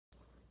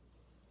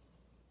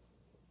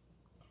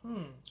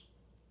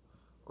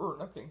Or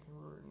nothing can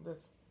ruin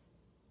this.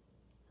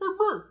 Hey,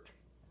 Bert.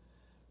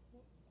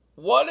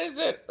 What is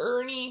it,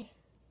 Ernie?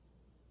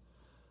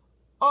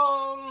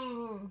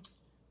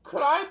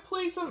 Could I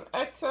play some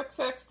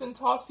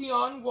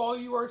XXXTentacion while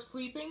you are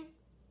sleeping?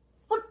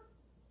 But,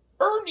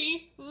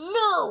 Ernie,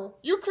 no!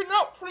 You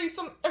cannot play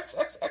some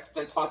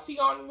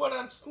XXXTentacion when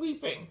I'm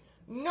sleeping.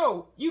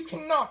 No, you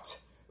cannot.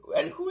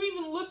 And who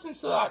even listens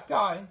to that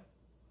guy?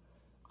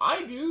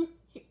 I do.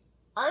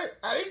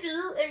 I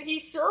do, and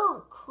he's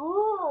so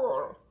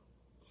cool.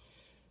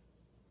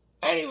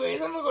 Anyways,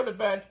 I'm gonna go to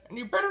bed, and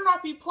you better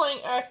not be playing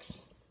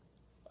X.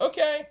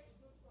 Okay?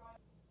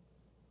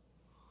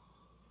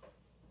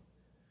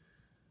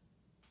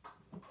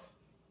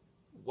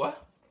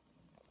 What?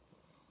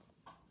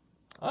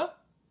 Huh?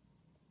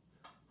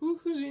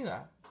 Who's doing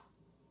that?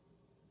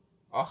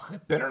 Oh,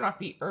 it better not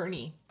be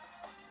Ernie.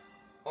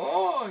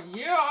 Oh,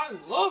 yeah, I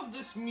love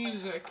this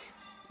music.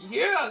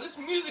 Yeah, this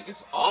music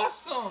is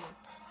awesome.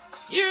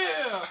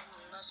 Yeah.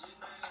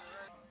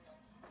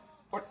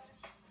 What?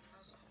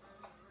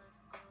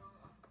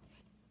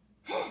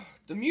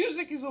 The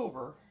music is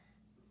over.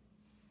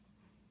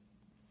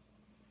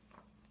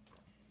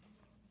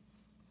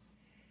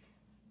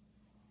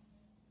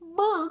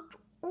 Bert,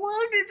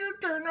 why did you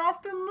turn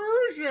off the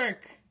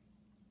music?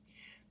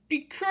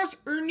 Because,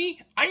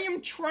 Ernie, I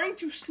am trying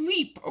to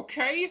sleep,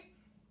 okay?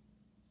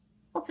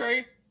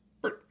 Okay,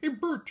 but, hey,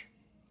 Bert,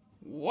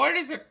 what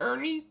is it,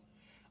 Ernie?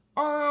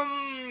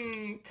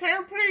 Can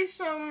I play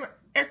some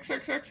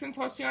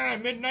XXXTentacion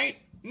at midnight?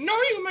 No,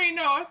 you may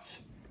not!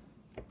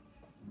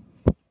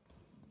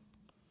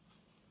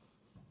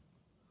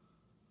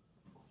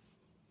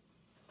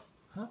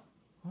 Huh?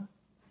 What?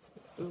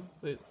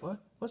 Wait, what?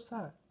 What's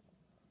that?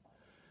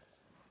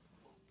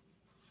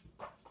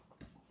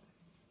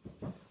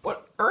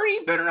 What?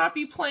 Ernie better not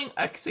be playing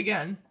X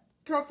again.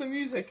 Turn off the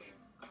music.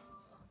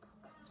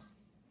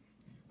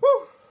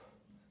 Whew!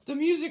 The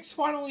music's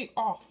finally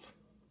off.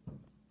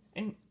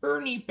 And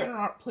Ernie better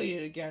not play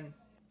it again.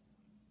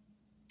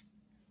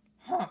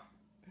 Huh.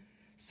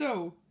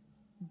 So,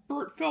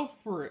 Bert fell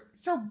for it.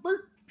 So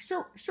Bert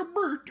fell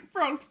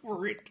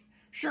for it.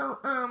 So,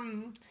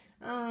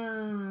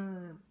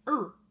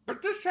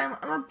 but this time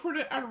I'm gonna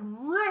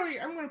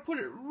put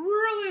it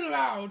really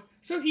loud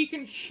so he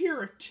can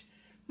hear it.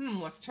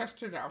 Let's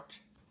test it out.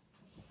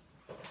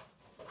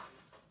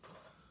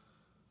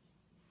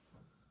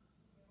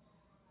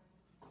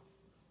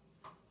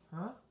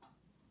 Huh?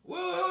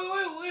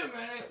 Wait a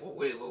minute.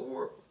 Wait,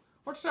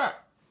 what's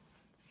that?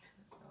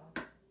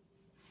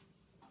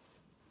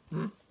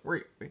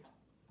 Wait.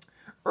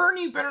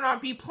 Ernie better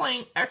not be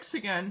playing X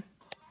again.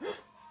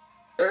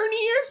 Ernie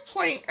is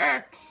playing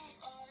X.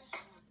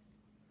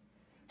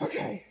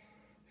 Okay.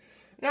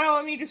 Now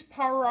let me just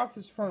power off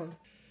his phone.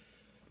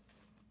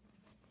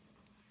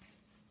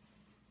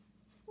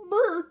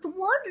 Bert,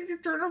 why did you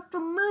turn off the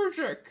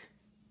music?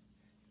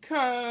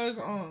 Cause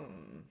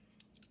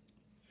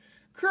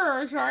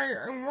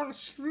I want to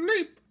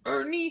sleep,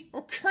 Ernie,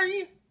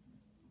 okay?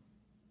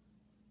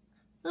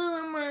 Who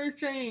am I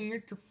saying?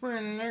 It's a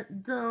friend,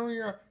 let go,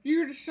 yeah.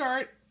 You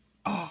decide.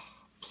 Oh,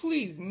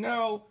 please,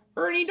 no.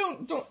 Ernie,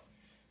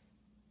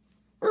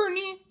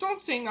 Ernie,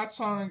 don't sing that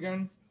song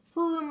again.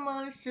 Who am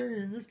I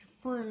saying? It's a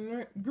friend,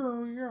 let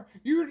go, yeah.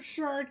 You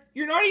decide.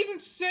 You're not even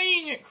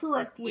saying it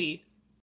correctly.